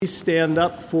Please stand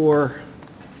up for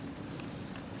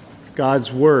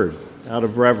God's word out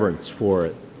of reverence for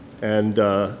it. And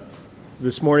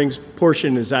this morning's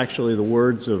portion is actually the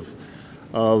words of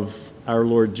our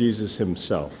Lord Jesus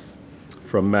himself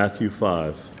from Matthew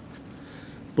 5.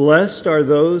 Blessed are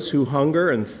those who hunger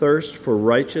and thirst for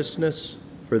righteousness,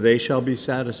 for they shall be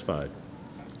satisfied.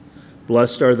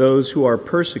 Blessed are those who are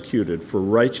persecuted for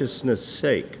righteousness'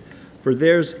 sake, for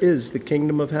theirs is the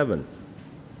kingdom of heaven.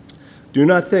 Do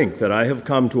not think that I have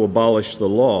come to abolish the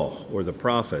law or the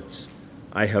prophets.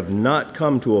 I have not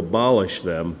come to abolish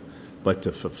them, but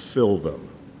to fulfill them.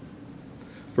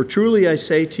 For truly I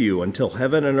say to you, until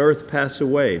heaven and earth pass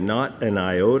away, not an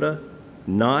iota,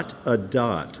 not a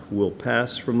dot will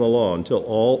pass from the law until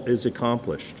all is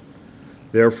accomplished.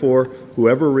 Therefore,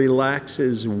 whoever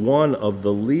relaxes one of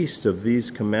the least of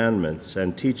these commandments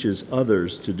and teaches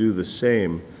others to do the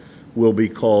same will be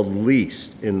called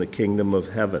least in the kingdom of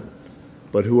heaven.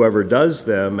 But whoever does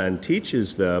them and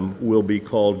teaches them will be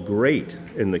called great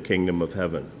in the kingdom of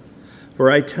heaven.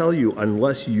 For I tell you,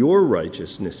 unless your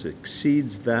righteousness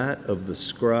exceeds that of the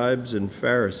scribes and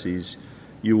Pharisees,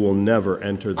 you will never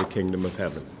enter the kingdom of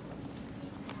heaven.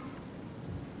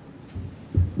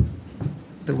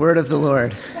 The word of the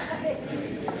Lord.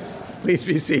 Please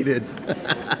be seated.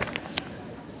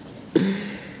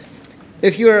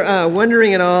 If you're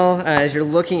wondering at all, as you're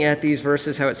looking at these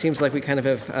verses, how it seems like we kind of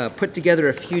have put together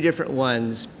a few different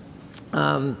ones.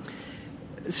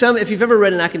 If you've ever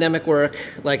read an academic work,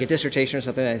 like a dissertation or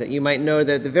something like that, you might know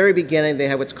that at the very beginning they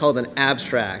have what's called an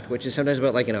abstract, which is sometimes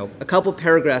about a couple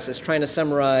paragraphs that's trying to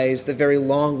summarize the very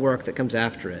long work that comes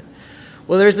after it.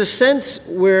 Well, there's the sense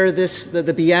where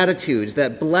the Beatitudes,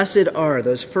 that blessed are,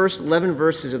 those first 11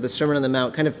 verses of the Sermon on the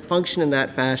Mount kind of function in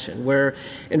that fashion, where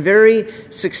in very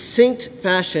succinct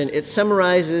fashion it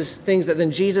summarizes things that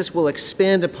then Jesus will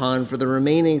expand upon for the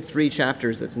remaining 3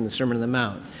 chapters that's in the Sermon on the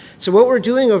Mount. So what we're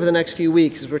doing over the next few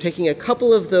weeks is we're taking a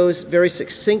couple of those very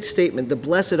succinct statements, the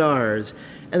blessed are's,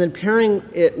 and then pairing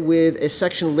it with a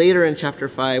section later in chapter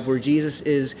 5 where Jesus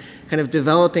is kind of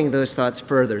developing those thoughts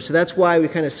further. So that's why we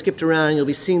kind of skipped around, and you'll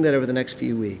be seeing that over the next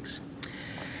few weeks.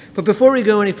 But before we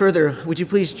go any further, would you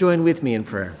please join with me in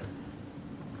prayer?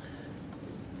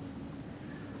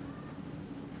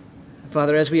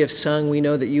 Father, as we have sung, we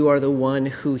know that you are the one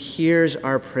who hears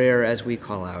our prayer as we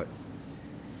call out.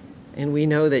 And we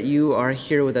know that you are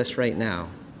here with us right now.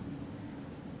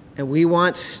 And we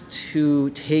want to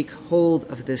take hold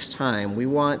of this time. We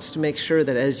want to make sure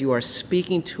that as you are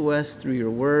speaking to us through your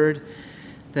word,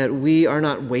 that we are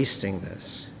not wasting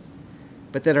this,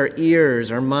 but that our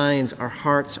ears, our minds, our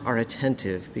hearts are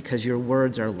attentive because your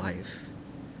words are life.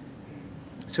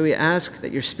 So we ask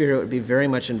that your Spirit would be very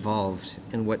much involved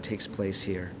in what takes place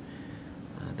here,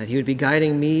 that he would be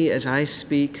guiding me as I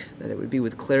speak, that it would be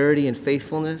with clarity and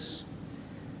faithfulness,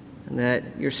 and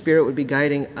that your Spirit would be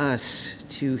guiding us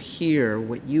to hear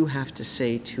what you have to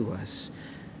say to us,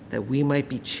 that we might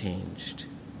be changed.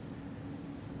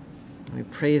 We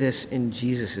pray this in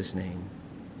Jesus' name.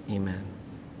 Amen.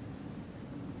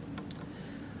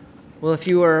 Well, if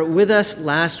you were with us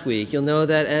last week, you'll know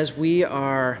that as we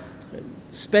are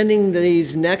spending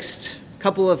these next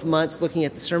couple of months looking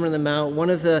at the Sermon on the Mount, one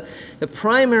of the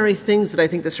primary things that I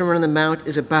think the Sermon on the Mount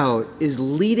is about is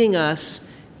leading us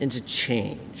into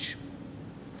change.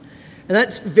 And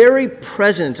that's very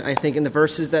present, I think, in the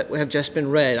verses that have just been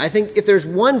read. I think if there's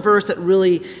one verse that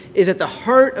really is at the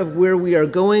heart of where we are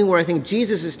going, where I think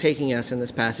Jesus is taking us in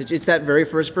this passage, it's that very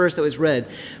first verse that was read.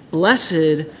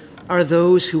 Blessed are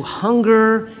those who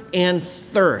hunger and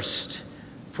thirst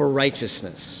for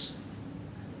righteousness,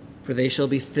 for they shall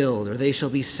be filled, or they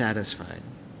shall be satisfied.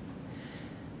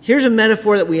 Here's a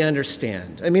metaphor that we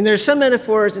understand. I mean, there's some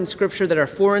metaphors in Scripture that are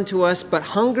foreign to us, but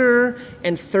hunger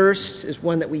and thirst is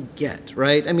one that we get,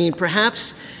 right? I mean,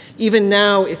 perhaps even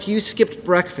now, if you skipped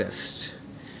breakfast,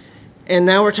 and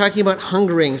now we're talking about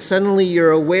hungering, suddenly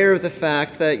you're aware of the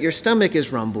fact that your stomach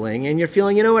is rumbling, and you're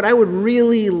feeling, you know what, I would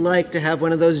really like to have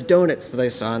one of those donuts that I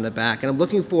saw in the back, and I'm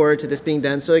looking forward to this being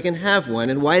done so I can have one.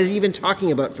 And why is he even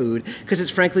talking about food? Because it's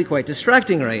frankly quite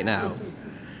distracting right now.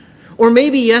 Or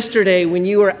maybe yesterday when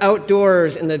you were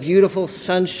outdoors in the beautiful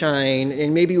sunshine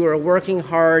and maybe you were working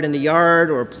hard in the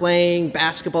yard or playing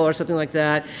basketball or something like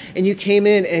that, and you came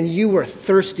in and you were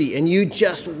thirsty and you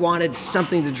just wanted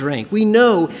something to drink. We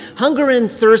know hunger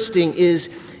and thirsting is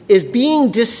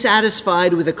being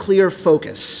dissatisfied with a clear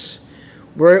focus,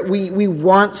 where we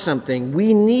want something,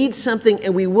 we need something,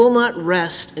 and we will not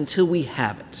rest until we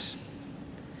have it.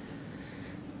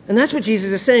 And that's what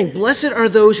Jesus is saying. Blessed are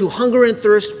those who hunger and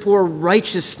thirst for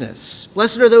righteousness.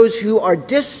 Blessed are those who are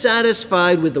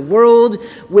dissatisfied with the world,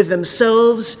 with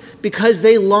themselves, because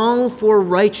they long for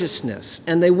righteousness,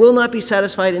 and they will not be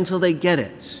satisfied until they get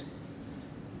it.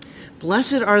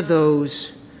 Blessed are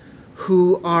those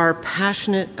who are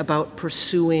passionate about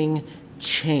pursuing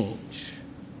change.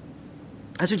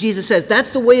 That's what Jesus says. That's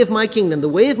the way of my kingdom. The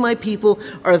way of my people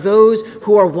are those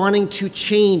who are wanting to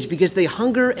change because they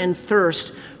hunger and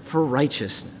thirst for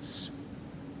righteousness.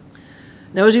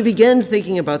 Now, as we begin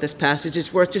thinking about this passage,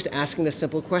 it's worth just asking the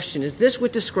simple question: is this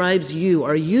what describes you?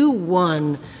 Are you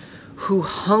one who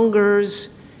hungers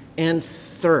and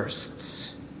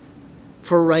thirsts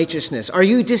for righteousness? Are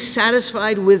you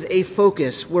dissatisfied with a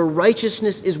focus where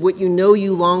righteousness is what you know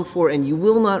you long for and you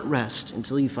will not rest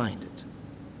until you find it?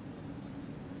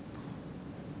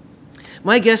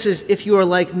 My guess is if you are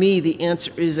like me, the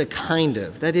answer is a kind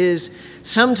of. That is,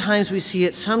 sometimes we see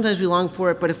it, sometimes we long for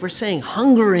it, but if we're saying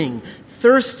hungering,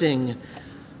 thirsting,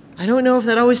 I don't know if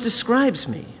that always describes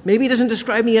me. Maybe it doesn't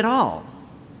describe me at all.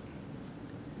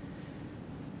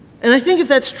 And I think if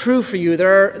that's true for you,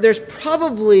 there's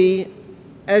probably,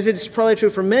 as it's probably true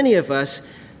for many of us,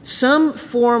 some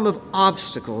form of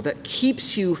obstacle that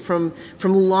keeps you from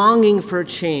longing for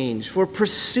change, for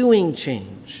pursuing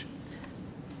change.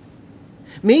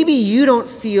 Maybe you don't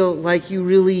feel like you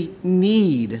really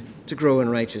need to grow in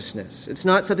righteousness. It's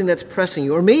not something that's pressing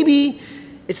you. Or maybe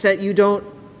it's that you don't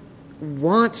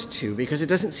want to because it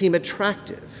doesn't seem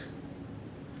attractive.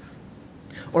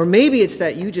 Or maybe it's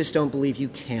that you just don't believe you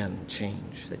can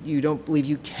change, that you don't believe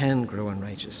you can grow in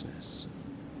righteousness.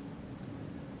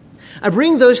 I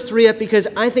bring those three up because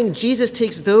I think Jesus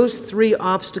takes those three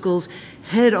obstacles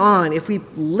head on. If we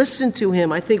listen to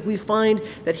him, I think we find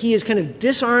that he is kind of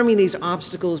disarming these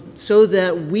obstacles so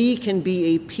that we can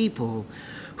be a people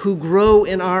who grow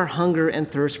in our hunger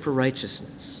and thirst for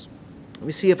righteousness. Let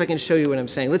me see if I can show you what I'm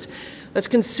saying. Let's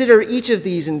consider each of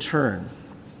these in turn.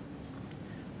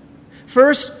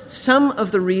 First, some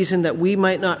of the reason that we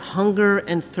might not hunger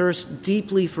and thirst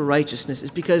deeply for righteousness is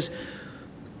because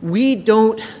we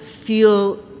don't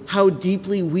feel how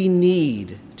deeply we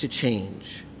need to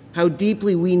change, how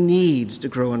deeply we need to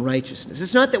grow in righteousness.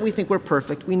 It's not that we think we're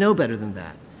perfect. We know better than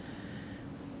that.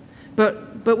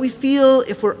 But we feel,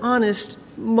 if we're honest,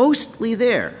 mostly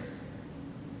there.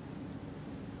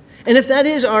 And if that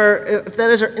is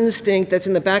our instinct that's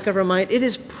in the back of our mind, it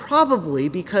is probably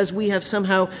because we have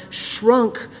somehow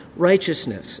shrunk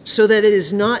righteousness so that it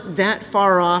is not that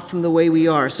far off from the way we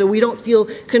are, so we don't feel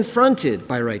confronted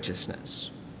by righteousness.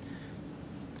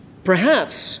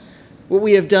 Perhaps what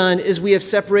we have done is we have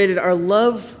separated our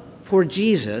love for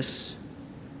Jesus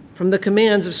from the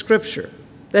commands of Scripture.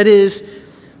 That is,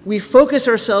 we focus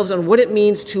ourselves on what it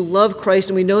means to love Christ,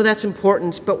 and we know that's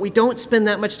important, but we don't spend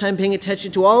that much time paying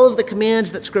attention to all of the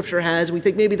commands that Scripture has. We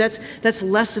think maybe that's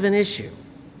less of an issue.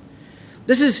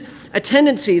 This is a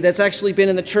tendency that's actually been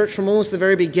in the church from almost the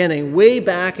very beginning. Way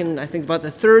back in, I think, about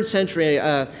the 3rd century,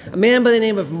 a man by the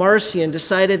name of Marcion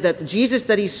decided that the Jesus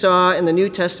that he saw in the New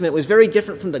Testament was very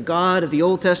different from the God of the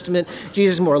Old Testament.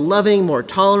 Jesus is more loving, more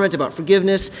tolerant about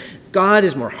forgiveness. God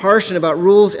is more harsh and about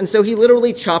rules, and so he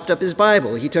literally chopped up his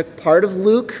Bible. He took part of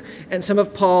Luke and some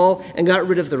of Paul and got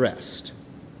rid of the rest.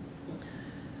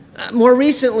 More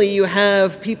recently, you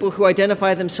have people who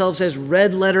identify themselves as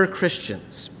red-letter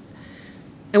Christians.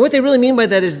 And what they really mean by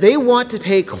that is they want to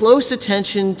pay close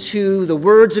attention to the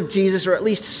words of Jesus, or at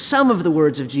least some of the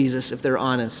words of Jesus, if they're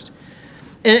honest,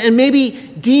 and maybe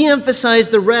de-emphasize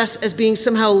the rest as being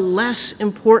somehow less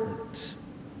important.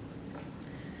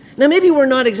 Now, maybe we're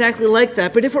not exactly like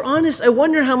that, but if we're honest, I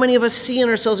wonder how many of us see in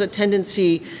ourselves a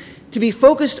tendency to be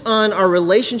focused on our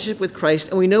relationship with Christ,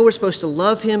 and we know we're supposed to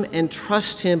love him and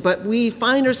trust him, but we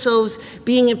find ourselves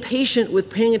being impatient with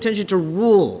paying attention to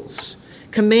rules,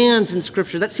 commands in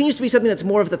Scripture. That seems to be something that's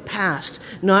more of the past,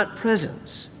 not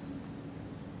present.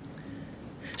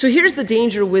 So here's the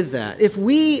danger with that. If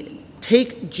we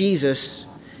take Jesus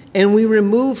and we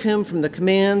remove him from the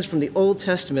commands from the Old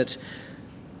Testament,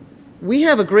 we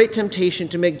have a great temptation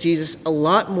to make Jesus a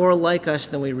lot more like us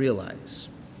than we realize.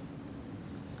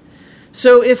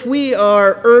 So if we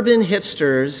are urban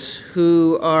hipsters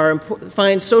who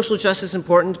find social justice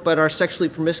important but are sexually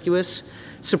promiscuous,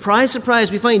 surprise,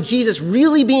 surprise, we find Jesus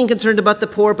really being concerned about the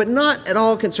poor, but not at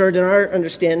all concerned in our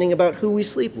understanding about who we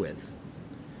sleep with.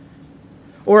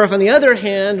 Or if, on the other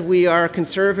hand, we are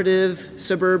conservative,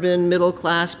 suburban,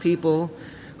 middle-class people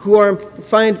who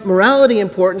find morality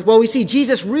important, well, we see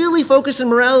Jesus really focused on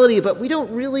morality, but we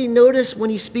don't really notice when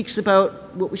he speaks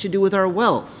about what we should do with our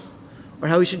wealth or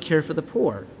how we should care for the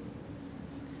poor.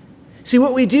 See,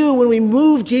 what we do when we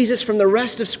move Jesus from the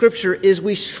rest of Scripture is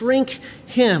we shrink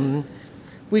him,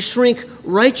 we shrink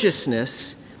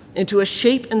righteousness into a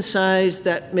shape and size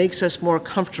that makes us more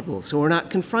comfortable, so we're not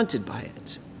confronted by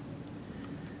it.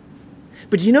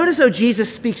 But do you notice how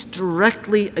Jesus speaks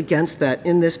directly against that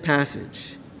in this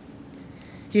passage?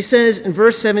 He says in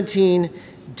verse 17,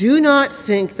 "Do not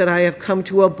think that I have come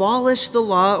to abolish the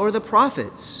law or the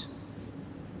prophets."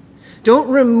 Don't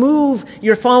remove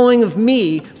your following of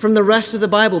me from the rest of the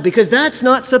Bible, because that's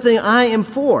not something I am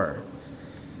for.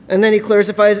 And then he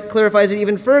clarifies it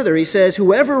even further. He says,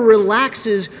 "Whoever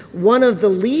relaxes one of the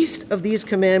least of these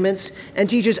commandments and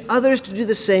teaches others to do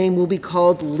the same will be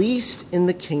called least in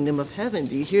the kingdom of heaven."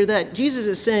 Do you hear that? Jesus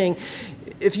is saying,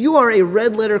 if you are a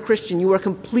red-letter Christian, you are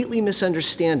completely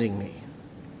misunderstanding me.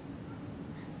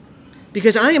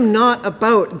 Because I am not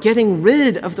about getting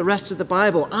rid of the rest of the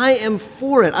Bible. I am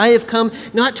for it. I have come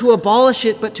not to abolish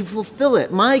it, but to fulfill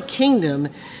it. My kingdom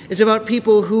is about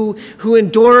people who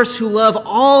endorse, who love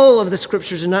all of the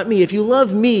Scriptures and not me. If you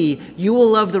love me, you will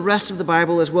love the rest of the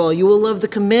Bible as well. You will love the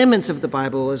commandments of the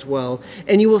Bible as well.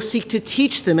 And you will seek to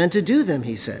teach them and to do them,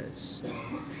 he says.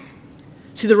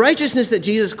 See, the righteousness that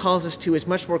Jesus calls us to is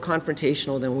much more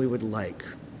confrontational than we would like.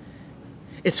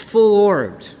 It's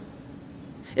full-orbed.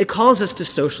 It calls us to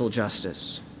social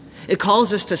justice. It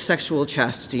calls us to sexual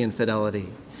chastity and fidelity.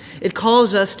 It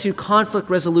calls us to conflict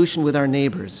resolution with our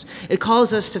neighbors. It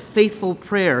calls us to faithful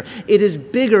prayer. It is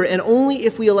bigger, and only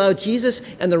if we allow Jesus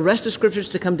and the rest of Scriptures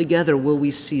to come together will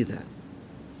we see that.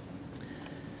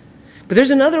 But there's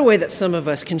another way that some of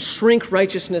us can shrink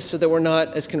righteousness so that we're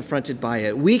not as confronted by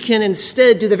it. We can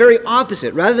instead do the very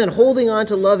opposite. Rather than holding on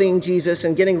to loving Jesus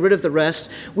and getting rid of the rest,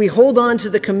 we hold on to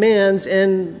the commands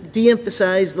and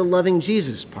de-emphasize the loving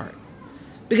Jesus part.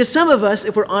 Because some of us,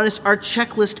 if we're honest, are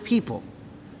checklist people.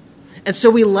 And so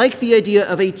we like the idea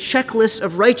of a checklist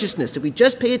of righteousness. If we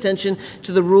just pay attention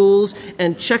to the rules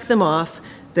and check them off,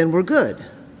 then we're good.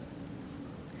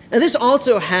 Now this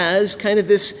also has kind of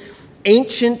this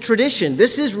ancient tradition.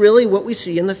 This is really what we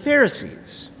see in the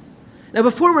Pharisees. Now,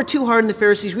 before we're too hard on the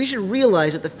Pharisees, we should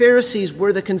realize that the Pharisees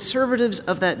were the conservatives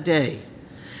of that day.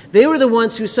 They were the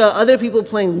ones who saw other people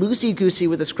playing loosey-goosey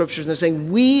with the Scriptures and they're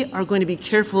saying, we are going to be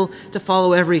careful to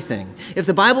follow everything. If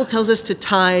the Bible tells us to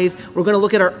tithe, we're going to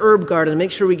look at our herb garden and make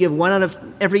sure we give 1 out of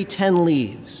every 10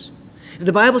 leaves. If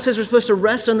the Bible says we're supposed to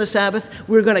rest on the Sabbath,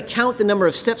 we're going to count the number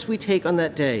of steps we take on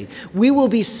that day. We will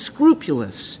be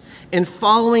scrupulous in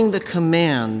following the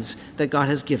commands that God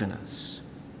has given us.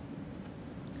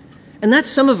 And that's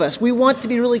some of us. We want to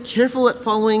be really careful at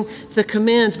following the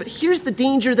commands, but here's the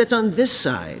danger that's on this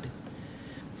side.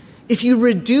 If you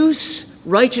reduce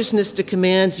righteousness to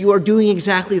commands, you are doing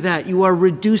exactly that. You are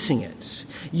reducing it.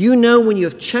 You know when you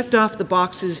have checked off the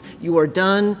boxes, you are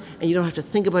done, and you don't have to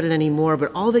think about it anymore,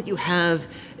 but all that you have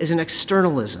is an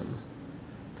externalism,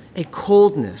 a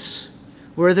coldness,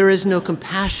 where there is no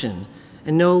compassion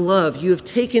and no love. You have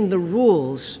taken the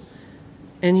rules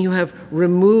and you have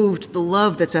removed the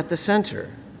love that's at the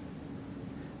center.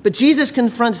 But Jesus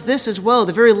confronts this as well.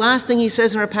 The very last thing he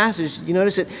says in our passage, you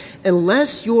notice it,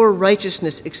 unless your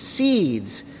righteousness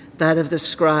exceeds that of the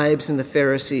scribes and the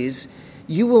Pharisees,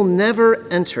 you will never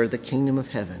enter the kingdom of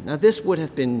heaven. Now this would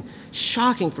have been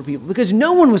shocking for people because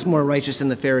no one was more righteous than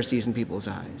the Pharisees in people's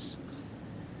eyes.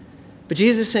 But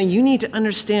Jesus is saying, you need to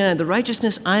understand the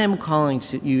righteousness I am calling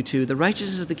you to, the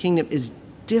righteousness of the kingdom is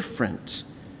different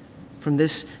from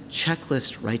this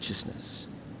checklist righteousness.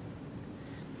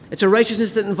 It's a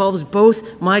righteousness that involves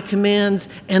both my commands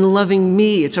and loving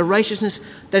me. It's a righteousness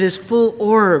that is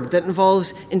full-orbed, that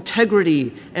involves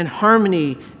integrity and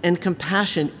harmony and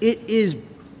compassion. It is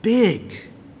big.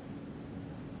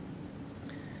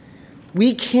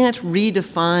 We can't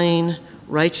redefine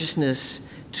righteousness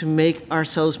to make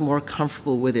ourselves more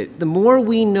comfortable with it. The more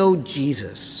we know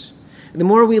Jesus, the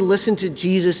more we listen to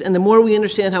Jesus, and the more we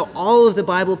understand how all of the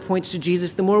Bible points to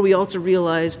Jesus, the more we also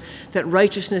realize that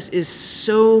righteousness is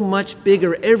so much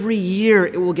bigger. Every year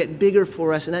it will get bigger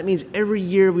for us, and that means every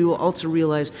year we will also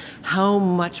realize how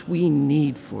much we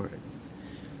need for it.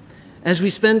 As we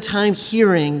spend time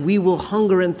hearing, we will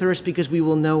hunger and thirst because we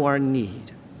will know our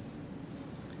need.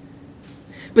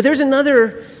 But there's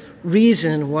another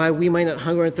reason why we might not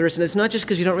hunger and thirst, and it's not just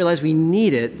because we don't realize we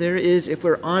need it. There is, if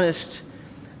we're honest,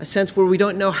 a sense where we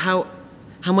don't know how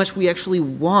much we actually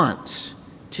want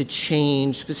to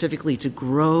change, specifically to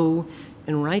grow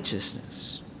in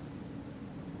righteousness.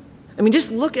 I mean,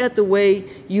 just look at the way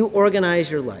you organize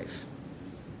your life.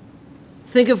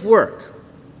 Think of work.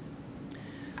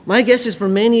 My guess is for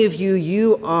many of you,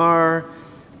 you are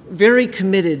very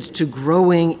committed to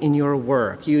growing in your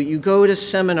work. You go to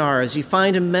seminars, you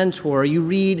find a mentor, you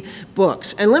read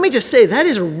books. And let me just say, that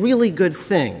is a really good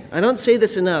thing. I don't say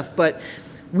this enough, but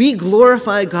we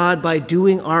glorify God by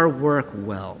doing our work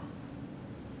well.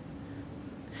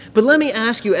 But let me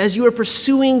ask you, as you are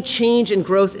pursuing change and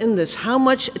growth in this, how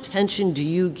much attention do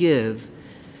you give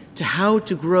to how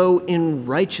to grow in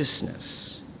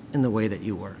righteousness in the way that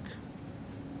you work?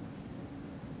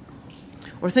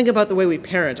 Or think about the way we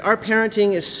parent. Our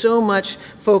parenting is so much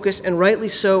focused, and rightly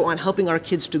so, on helping our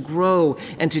kids to grow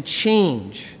and to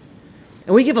change.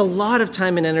 And we give a lot of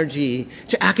time and energy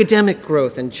to academic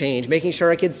growth and change, making sure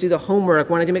our kids do the homework,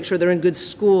 wanting to make sure they're in good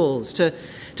schools, to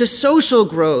social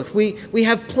growth. We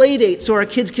have play dates so our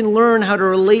kids can learn how to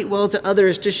relate well to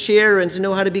others, to share and to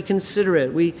know how to be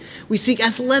considerate. We seek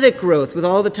athletic growth with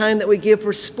all the time that we give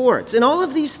for sports. And all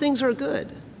of these things are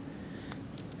good.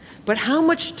 But how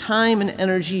much time and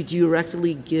energy do you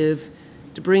directly give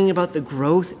to bringing about the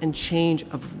growth and change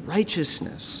of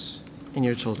righteousness in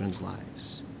your children's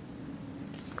lives?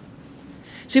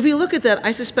 See, if we look at that,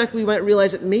 I suspect we might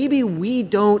realize that maybe we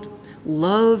don't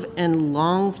love and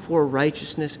long for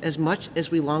righteousness as much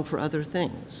as we long for other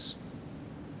things.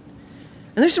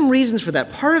 And there's some reasons for that.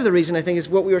 Part of the reason, I think, is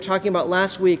what we were talking about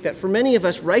last week, that for many of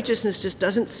us, righteousness just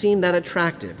doesn't seem that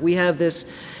attractive. We have this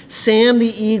Sam the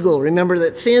Eagle. Remember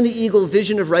that Sam the Eagle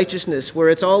vision of righteousness, where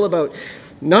it's all about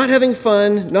not having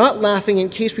fun, not laughing in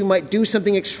case we might do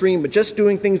something extreme, but just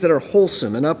doing things that are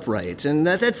wholesome and upright. And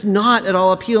that's not at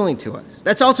all appealing to us.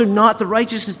 That's also not the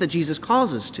righteousness that Jesus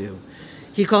calls us to.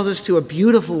 He calls us to a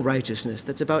beautiful righteousness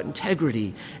that's about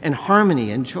integrity and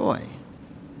harmony and joy.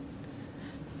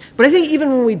 But I think even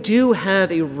when we do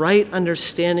have a right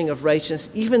understanding of righteousness,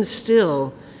 even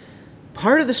still,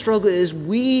 part of the struggle is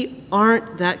we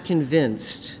aren't that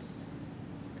convinced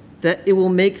that it will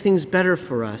make things better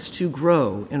for us to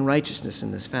grow in righteousness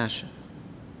in this fashion.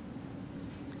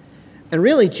 And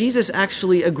really, Jesus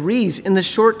actually agrees in the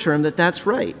short term that that's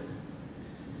right.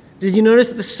 Did you notice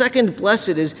that the second blessed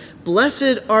is,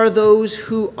 blessed are those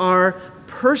who are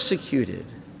persecuted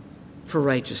for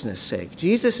righteousness' sake?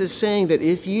 Jesus is saying that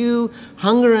if you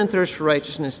hunger and thirst for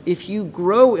righteousness, if you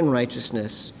grow in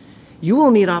righteousness, you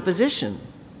will meet opposition.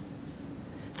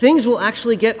 Things will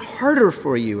actually get harder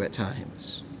for you at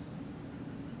times.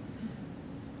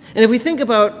 And if we think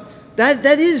about that,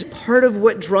 that is part of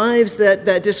what drives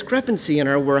that discrepancy in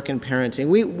our work and parenting.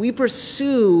 We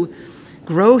pursue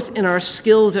growth in our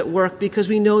skills at work because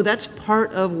we know that's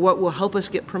part of what will help us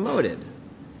get promoted.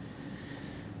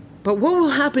 But what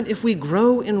will happen if we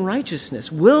grow in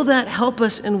righteousness? Will that help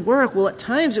us in work? Well, at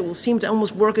times it will seem to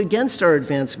almost work against our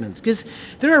advancement, because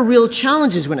there are real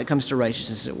challenges when it comes to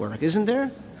righteousness at work, isn't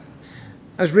there?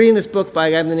 I was reading this book by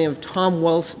a guy by the name of Tom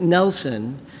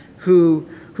Nelson, who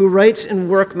writes in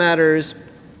Work Matters,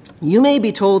 "You may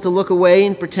be told to look away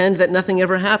and pretend that nothing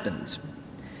ever happened.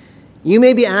 You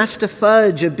may be asked to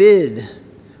fudge a bid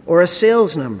or a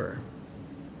sales number.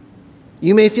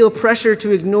 You may feel pressure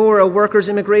to ignore a worker's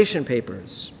immigration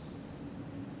papers,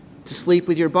 to sleep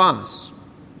with your boss,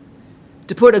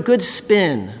 to put a good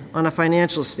spin on a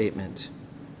financial statement,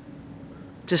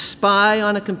 to spy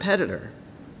on a competitor,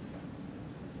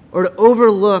 or to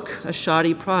overlook a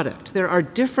shoddy product. There are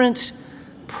different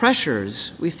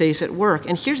pressures we face at work.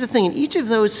 And here's the thing, in each of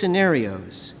those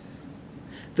scenarios,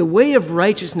 the way of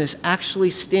righteousness actually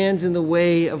stands in the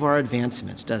way of our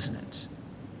advancements, doesn't it?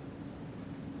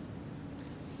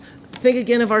 Think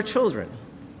again of our children.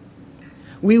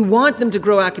 We want them to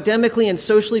grow academically and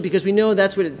socially because we know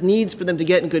that's what it needs for them to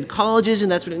get in good colleges,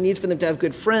 and that's what it needs for them to have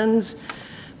good friends.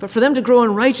 But for them to grow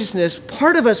in righteousness,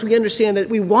 part of us, we understand that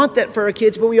we want that for our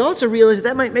kids, but we also realize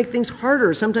that might make things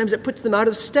harder. Sometimes it puts them out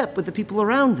of step with the people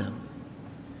around them.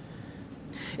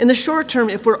 In the short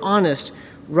term, if we're honest,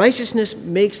 righteousness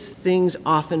makes things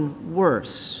often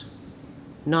worse,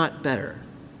 not better.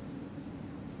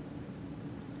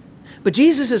 But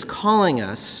Jesus is calling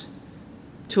us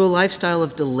to a lifestyle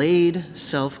of delayed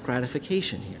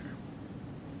self-gratification here.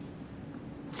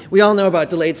 We all know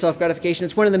about delayed self-gratification.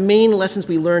 It's one of the main lessons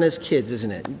we learn as kids,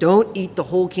 isn't it? Don't eat the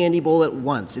whole candy bowl at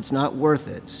once. It's not worth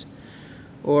it.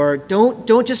 Or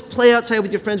don't just play outside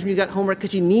with your friends when you got homework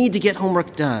because you need to get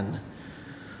homework done.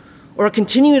 Or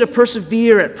continue to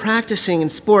persevere at practicing in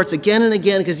sports again and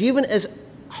again, because even as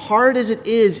hard as it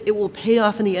is, it will pay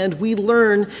off in the end. We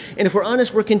learn, and if we're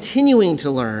honest, we're continuing to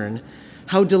learn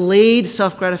how delayed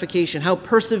self-gratification, how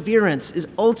perseverance is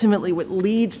ultimately what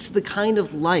leads to the kind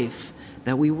of life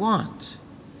that we want.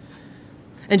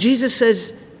 And Jesus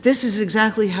says this is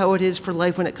exactly how it is for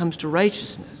life when it comes to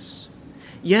righteousness.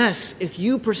 Yes, if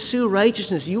you pursue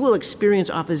righteousness, you will experience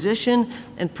opposition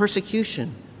and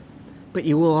persecution. but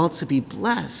you will also be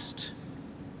blessed.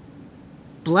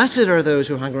 Blessed are those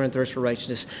who hunger and thirst for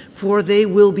righteousness, for they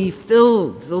will be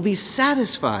filled. They'll be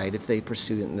satisfied if they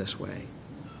pursue it in this way.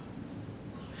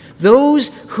 Those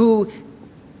who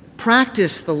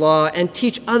practice the law and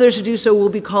teach others to do so will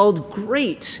be called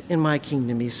great in my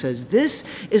kingdom, he says. This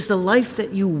is the life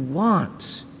that you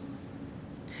want.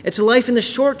 It's a life in the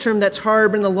short term that's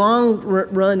hard, but in the long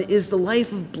run is the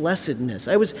life of blessedness.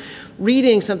 I was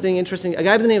reading something interesting. A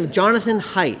guy by the name of Jonathan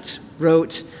Haidt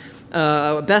wrote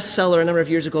a bestseller a number of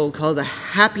years ago called The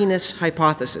Happiness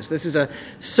Hypothesis. This is a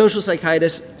social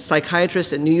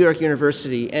psychiatrist at New York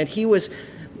University, and he was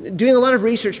doing a lot of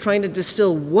research trying to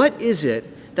distill what is it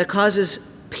that causes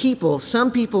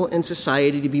some people in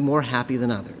society to be more happy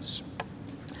than others.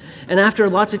 And after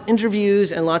lots of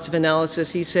interviews and lots of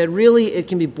analysis, he said, really, it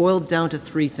can be boiled down to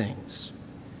three things.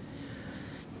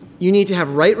 You need to have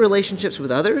right relationships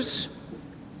with others.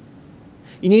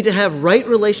 You need to have right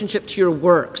relationship to your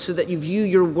work so that you view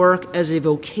your work as a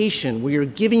vocation where you're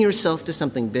giving yourself to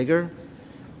something bigger.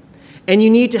 And you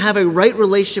need to have a right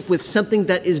relationship with something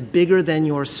that is bigger than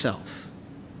yourself.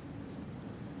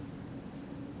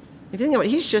 If you think about it,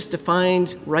 he's just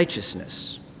defined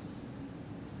righteousness.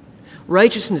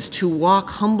 Righteousness, to walk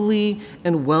humbly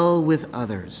and well with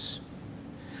others.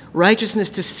 Righteousness,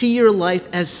 to see your life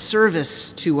as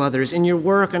service to others in your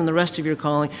work and the rest of your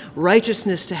calling.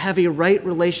 Righteousness, to have a right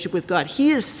relationship with God. He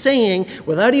is saying,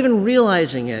 without even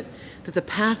realizing it, that the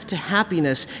path to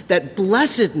happiness, that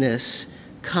blessedness,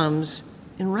 comes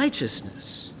in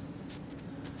righteousness.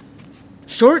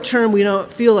 Short term, we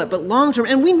don't feel it, but long term,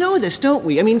 and we know this, don't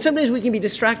we? I mean, sometimes we can be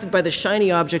distracted by the shiny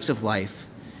objects of life.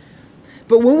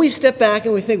 But when we step back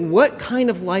and we think, what kind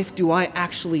of life do I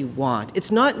actually want?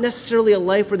 It's not necessarily a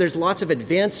life where there's lots of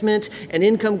advancement and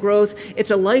income growth.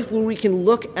 It's a life where we can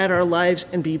look at our lives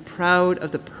and be proud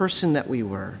of the person that we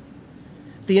were,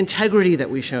 the integrity that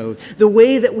we showed, the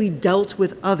way that we dealt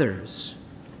with others.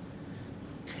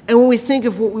 And when we think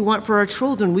of what we want for our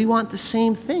children, we want the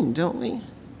same thing, don't we?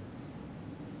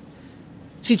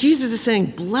 See, Jesus is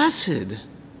saying, blessed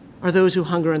are those who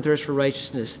hunger and thirst for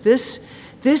righteousness. This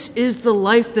is the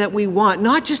life that we want,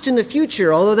 not just in the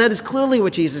future, although that is clearly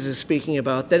what Jesus is speaking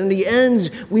about, that in the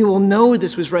end we will know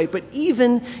this was right, but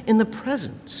even in the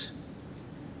present.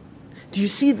 Do you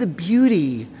see the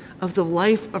beauty of the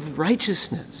life of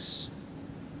righteousness?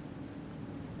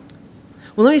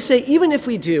 Well, let me say, even if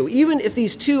we do, even if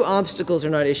these two obstacles are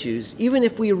not issues, even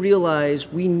if we realize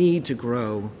we need to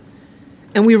grow,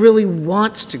 and we really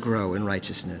want to grow in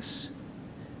righteousness,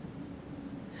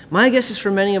 my guess is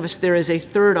for many of us there is a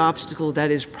third obstacle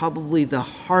that is probably the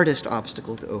hardest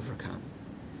obstacle to overcome.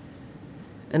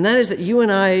 And that is that you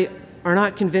and I are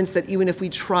not convinced that even if we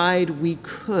tried, we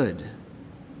could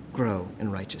grow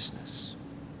in righteousness.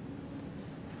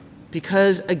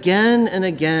 Because again and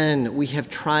again we have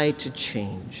tried to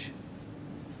change.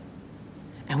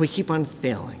 And we keep on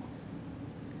failing.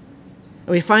 And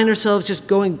we find ourselves just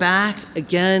going back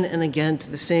again and again to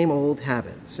the same old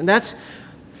habits. And that's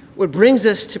what brings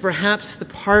us to perhaps the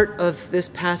part of this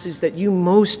passage that you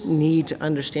most need to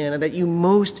understand and that you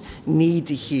most need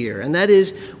to hear. And that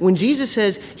is, when Jesus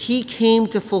says he came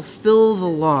to fulfill the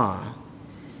law,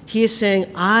 he is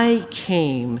saying, I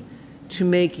came to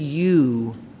make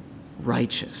you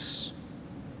righteous.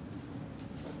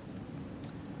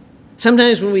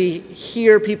 Sometimes when we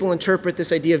hear people interpret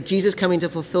this idea of Jesus coming to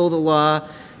fulfill the law,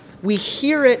 we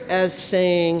hear it as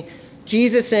saying,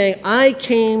 Jesus saying, I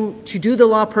came to do the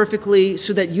law perfectly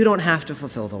so that you don't have to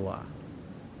fulfill the law.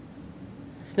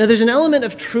 Now, there's an element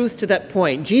of truth to that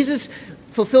point. Jesus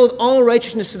fulfilled all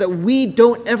righteousness so that we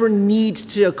don't ever need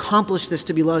to accomplish this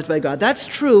to be loved by God. That's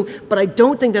true, but I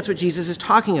don't think that's what Jesus is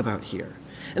talking about here.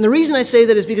 And the reason I say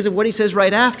that is because of what he says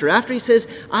right after. After he says,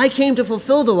 I came to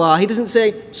fulfill the law, he doesn't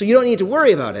say, so you don't need to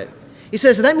worry about it. He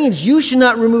says, that means you should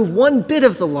not remove one bit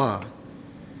of the law.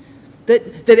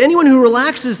 That anyone who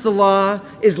relaxes the law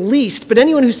is least, but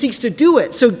anyone who seeks to do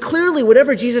it. So clearly,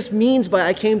 whatever Jesus means by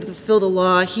I came to fulfill the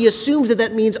law, he assumes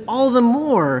that means all the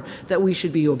more that we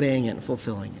should be obeying it and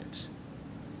fulfilling it.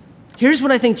 Here's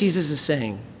what I think Jesus is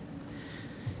saying.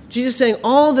 Jesus is saying,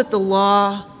 all that the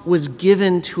law was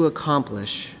given to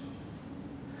accomplish,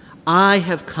 I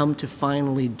have come to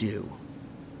finally do.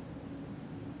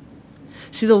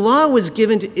 See, the law was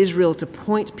given to Israel to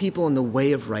point people in the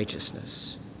way of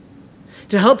righteousness,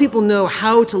 to help people know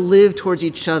how to live towards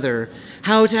each other,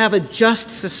 how to have a just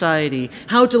society,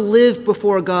 how to live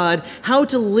before God, how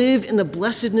to live in the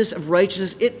blessedness of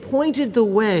righteousness. It pointed the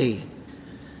way.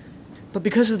 But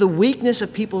because of the weakness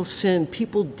of people's sin,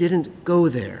 people didn't go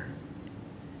there.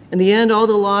 In the end, all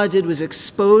the law did was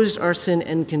expose our sin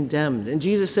and condemned. And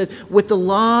Jesus said, what the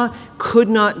law could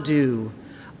not do,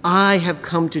 I have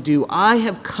come to do. I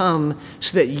have come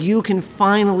so that you can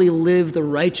finally live the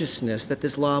righteousness that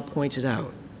this law pointed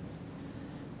out.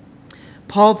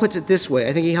 Paul puts it this way.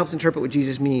 I think he helps interpret what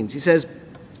Jesus means. He says,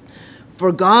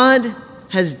 for God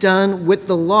has done what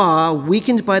the law,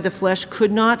 weakened by the flesh,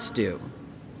 could not do.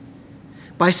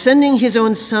 By sending his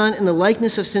own Son in the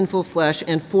likeness of sinful flesh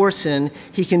and for sin,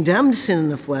 he condemned sin in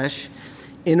the flesh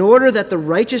in order that the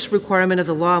righteous requirement of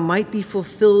the law might be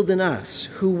fulfilled in us,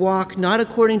 who walk not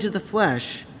according to the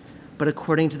flesh, but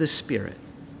according to the Spirit.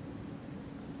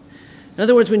 In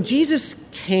other words, when Jesus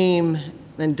came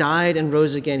and died and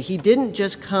rose again, he didn't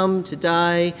just come to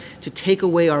die to take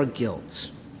away our guilt.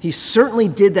 He certainly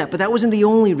did that, but that wasn't the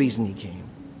only reason he came.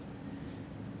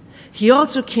 He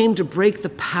also came to break the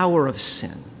power of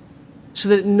sin so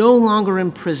that it no longer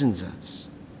imprisons us.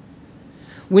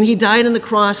 When he died on the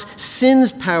cross,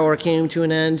 sin's power came to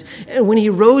an end. And when he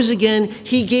rose again,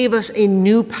 he gave us a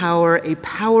new power, a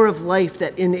power of life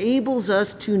that enables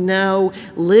us to now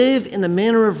live in the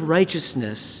manner of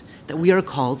righteousness that we are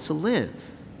called to live.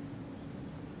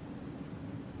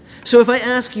 So if I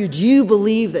ask you, do you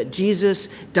believe that Jesus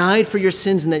died for your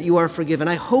sins and that you are forgiven?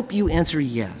 I hope you answer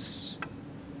yes.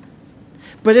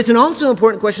 But it's an also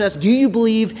important question to ask, do you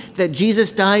believe that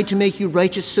Jesus died to make you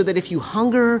righteous so that if you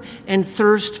hunger and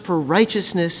thirst for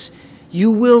righteousness,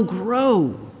 you will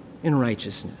grow in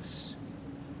righteousness?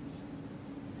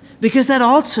 Because that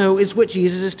also is what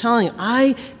Jesus is telling you.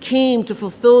 I came to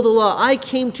fulfill the law. I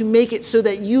came to make it so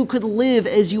that you could live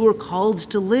as you were called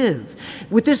to live.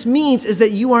 What this means is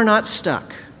that you are not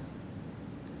stuck.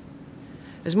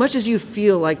 As much as you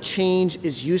feel like change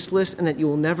is useless and that you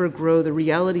will never grow, the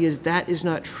reality is that is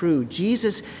not true.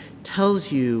 Jesus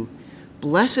tells you,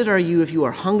 blessed are you if you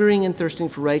are hungering and thirsting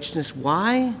for righteousness.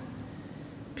 Why?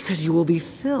 Because you will be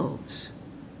filled.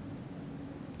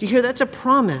 Do you hear? That's a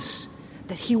promise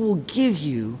that he will give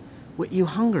you what you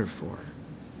hunger for.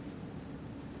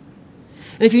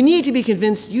 And if you need to be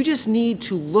convinced, you just need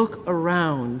to look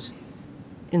around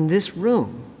in this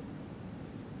room.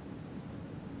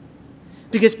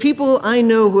 Because people I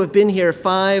know who have been here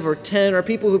 5 or 10, or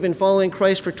people who've been following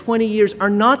Christ for 20 years are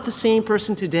not the same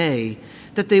person today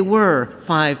that they were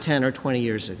 5, 10, or 20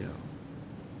 years ago.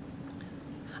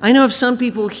 I know of some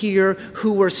people here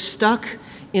who were stuck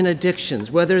in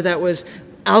addictions, whether that was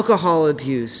alcohol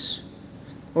abuse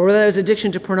or whether that was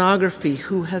addiction to pornography,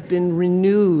 who have been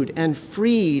renewed and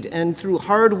freed, and through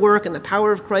hard work and the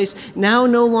power of Christ, now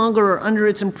no longer are under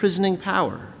its imprisoning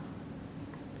power.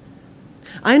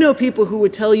 I know people who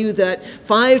would tell you that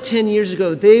 5, 10 years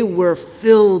ago, they were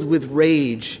filled with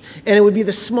rage, and it would be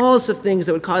the smallest of things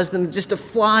that would cause them just to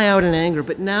fly out in anger.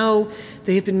 But now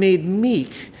they have been made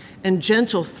meek and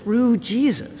gentle through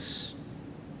Jesus.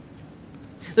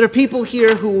 There are people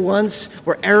here who once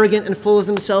were arrogant and full of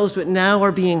themselves, but now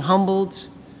are being humbled.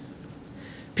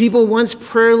 People once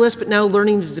prayerless, but now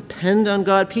learning to depend on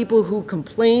God. People who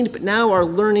complained, but now are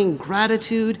learning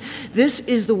gratitude. This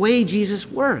is the way Jesus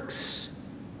works.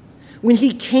 When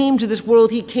he came to this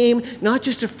world, he came not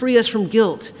just to free us from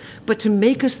guilt, but to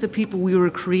make us the people we were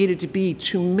created to be,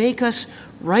 to make us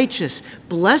righteous.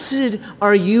 Blessed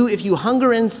are you if you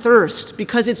hunger and thirst,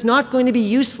 because it's not going to be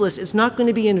useless. It's not going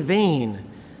to be in vain.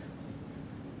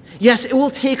 Yes, it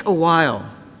will take a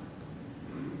while.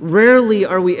 Rarely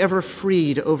are we ever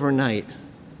freed overnight.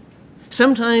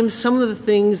 Sometimes some of the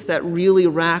things that really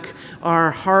rack our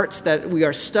hearts, that we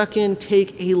are stuck in,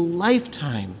 take a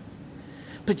lifetime.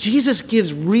 But Jesus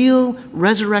gives real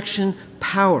resurrection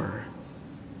power.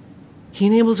 He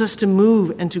enables us to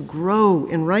move and to grow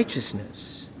in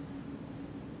righteousness.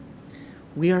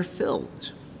 We are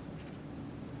filled.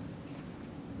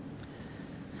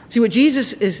 See, what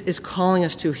Jesus is calling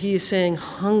us to, he is saying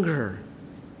hunger,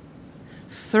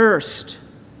 thirst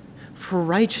for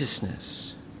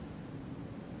righteousness.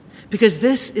 Because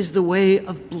this is the way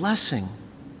of blessing.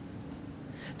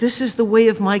 This is the way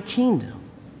of my kingdom.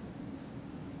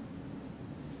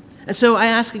 And so I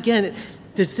ask again,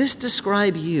 does this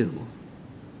describe you?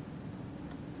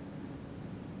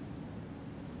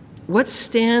 What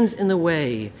stands in the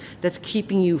way that's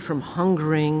keeping you from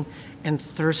hungering and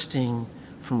thirsting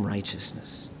from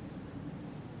righteousness?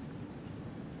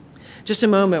 Just a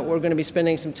moment, we're going to be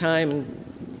spending some time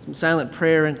in some silent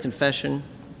prayer and confession.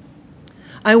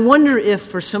 I wonder if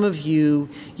for some of you,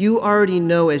 you already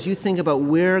know, as you think about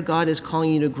where God is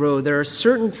calling you to grow, there are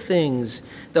certain things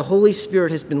the Holy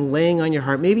Spirit has been laying on your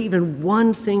heart, maybe even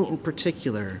one thing in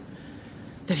particular,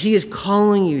 that he is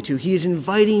calling you to, he is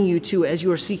inviting you to as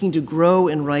you are seeking to grow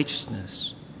in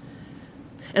righteousness.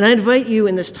 And I invite you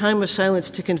in this time of silence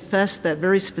to confess that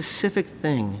very specific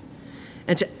thing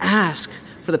and to ask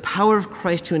for the power of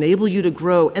Christ to enable you to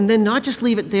grow, and then not just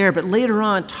leave it there, but later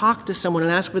on talk to someone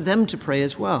and ask for them to pray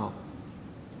as well.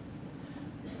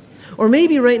 Or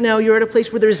maybe right now you're at a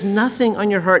place where there's nothing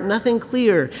on your heart, nothing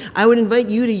clear. I would invite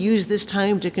you to use this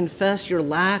time to confess your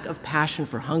lack of passion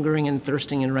for hungering and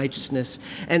thirsting in righteousness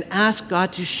and ask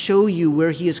God to show you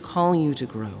where he is calling you to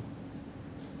grow.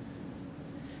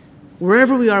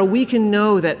 Wherever we are, we can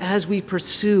know that as we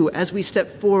pursue, as we step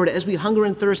forward, as we hunger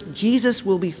and thirst, Jesus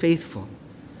will be faithful,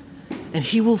 and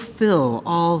he will fill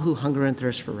all who hunger and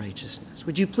thirst for righteousness.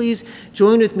 Would you please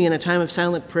join with me in a time of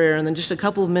silent prayer, and then just a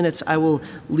couple of minutes I will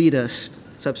lead us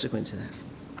subsequent to that.